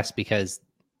 that I asked because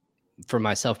for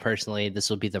myself personally, this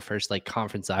will be the first like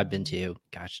conference I've been to,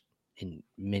 gosh, in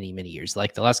many, many years.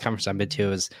 Like the last conference I've been to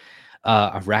was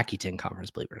a Rakuten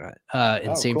conference, believe it or not,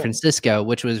 in San Francisco,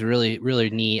 which was really, really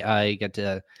neat. I got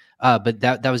to, but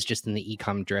that was just in the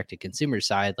e-com direct to consumer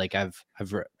side. Like I've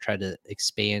tried to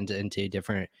expand into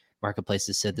different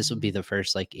marketplaces. So this would be the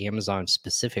first like Amazon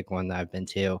specific one that I've been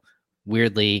to.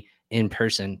 Weirdly, in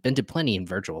person, been to plenty in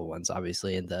virtual ones,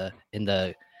 obviously in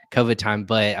the COVID time,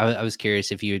 but I was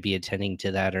curious if you would be attending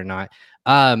to that or not.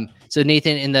 So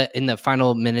Nathan, in the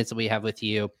final minutes that we have with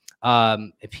you,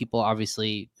 if people,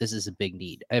 obviously this is a big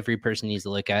need. Every person needs to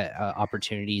look at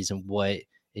opportunities and what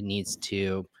it needs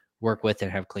to work with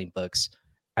and have clean books.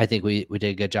 I think we did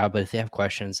a good job, but if they have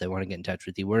questions, they want to get in touch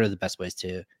with you, what are the best ways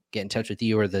to get in touch with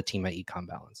you or the team at Ecom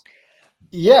Balance?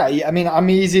 Yeah, I mean,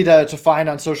 I'm easy to find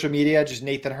on social media, just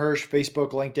Nathan Hirsch,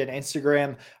 Facebook, LinkedIn,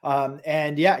 Instagram.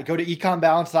 And yeah, go to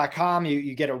ecombalance.com.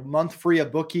 You get a month free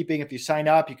of bookkeeping. If you sign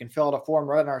up, you can fill out a form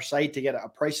right on our site to get a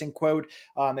pricing quote.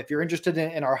 If you're interested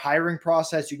in our hiring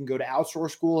process, you can go to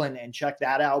Outsource School and check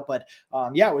that out. But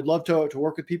yeah, we'd love to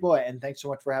work with people. And thanks so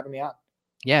much for having me on.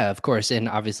 Yeah, of course. And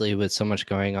obviously with so much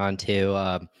going on too,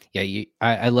 yeah,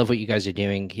 I love what you guys are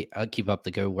doing. Keep up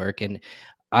the good work. And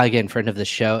again, friend of the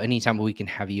show, anytime we can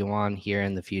have you on here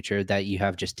in the future that you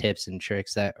have just tips and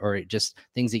tricks that, or just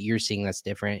things that you're seeing that's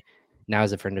different. Now,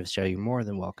 as a friend of the show, you're more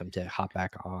than welcome to hop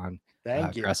back on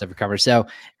Crossover Commerce. So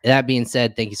that being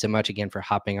said, thank you so much again for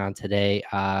hopping on today.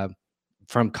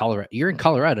 From Colorado. You're in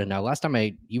Colorado now. Last time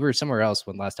you were somewhere else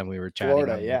when last time we were chatting.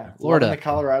 Florida, yeah. Florida. Loving the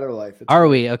Colorado life. Are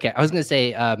we? Okay. I was going to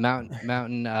say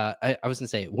mountain. I was going to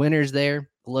say winter's there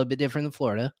a little bit different than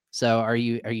Florida. So are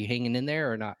you hanging in there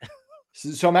or not?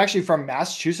 So I'm actually from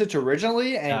Massachusetts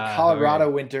originally, and Colorado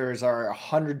winters are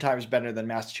 100 times better than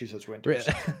Massachusetts winters.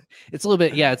 It's a little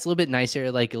bit, yeah, it's a little bit nicer,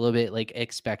 like a little bit like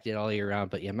expected all year round.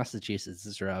 But yeah, Massachusetts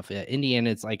is rough. Yeah, Indiana,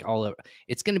 it's like all over.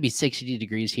 It's going to be 60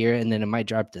 degrees here, and then it might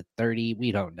drop to 30.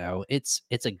 We don't know. It's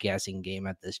a guessing game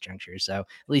at this juncture. So at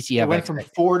least you have. It went from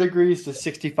 4 degrees to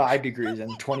 65 degrees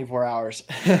in 24 hours.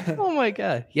 Oh my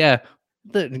god! Yeah.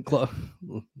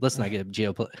 Let's not get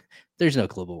geopolitical. There's no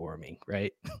global warming,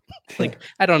 right? Like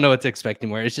I don't know what to expect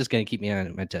anymore. It's just going to keep me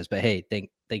on my toes. But hey, thank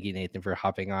you, Nathan, for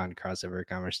hopping on Crossover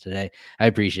Commerce today. I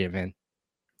appreciate it, man.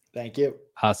 Thank you.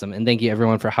 Awesome. And thank you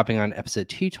everyone for hopping on episode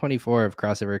 224 of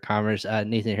Crossover Commerce.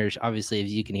 Nathan Hirsch, obviously,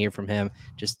 as you can hear from him,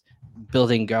 just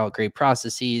building great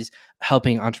processes,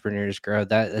 helping entrepreneurs grow.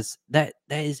 That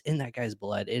is in that guy's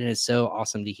blood. It is so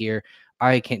awesome to hear.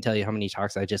 I can't tell you how many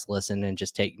talks I just listen and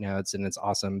just take notes, and it's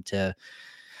awesome to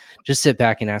just sit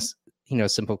back and ask,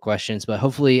 simple questions. But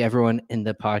hopefully everyone in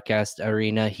the podcast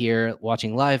arena here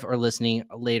watching live or listening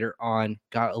later on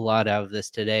got a lot out of this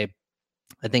today.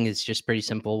 I think it's just pretty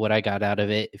simple what I got out of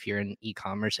it. If you're in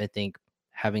e-commerce, I think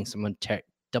having someone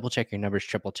double check your numbers,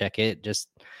 triple check it, just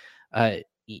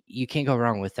you can't go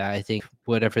wrong with that. I think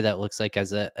whatever that looks like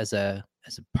as a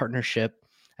partnership,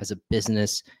 as a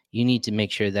business, you need to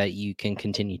make sure that you can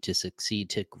continue to succeed,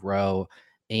 to grow,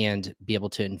 and be able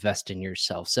to invest in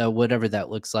yourself. So whatever that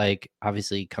looks like,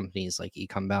 obviously companies like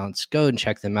Ecom Balance, go and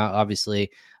check them out. Obviously,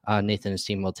 Nathan and his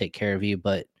team will take care of you,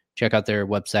 but check out their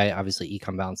website, obviously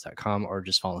ecombalance.com, or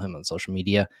just follow him on social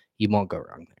media. You won't go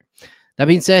wrong there. That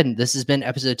being said, this has been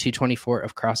episode 224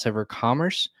 of Crossover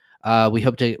Commerce. We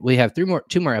have two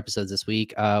more episodes this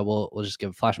week. We'll just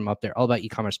give a flash them up there, all about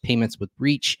e-commerce payments with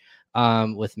Reach,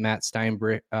 with Matt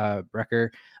Steinbrecher.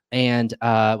 And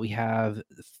we have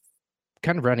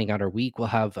kind of running out our week. We'll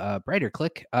have Brighter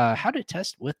Click, how to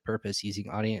test with purpose using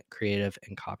audience, creative,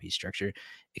 and copy structure.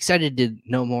 Excited to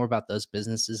know more about those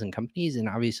businesses and companies, and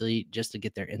obviously just to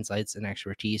get their insights and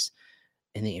expertise.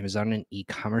 in the Amazon and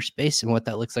e-commerce space and what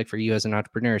that looks like for you as an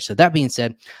entrepreneur. So that being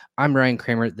said, I'm Ryan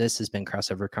Kramer. This has been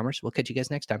Crossover Commerce. We'll catch you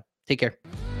guys next time. Take care.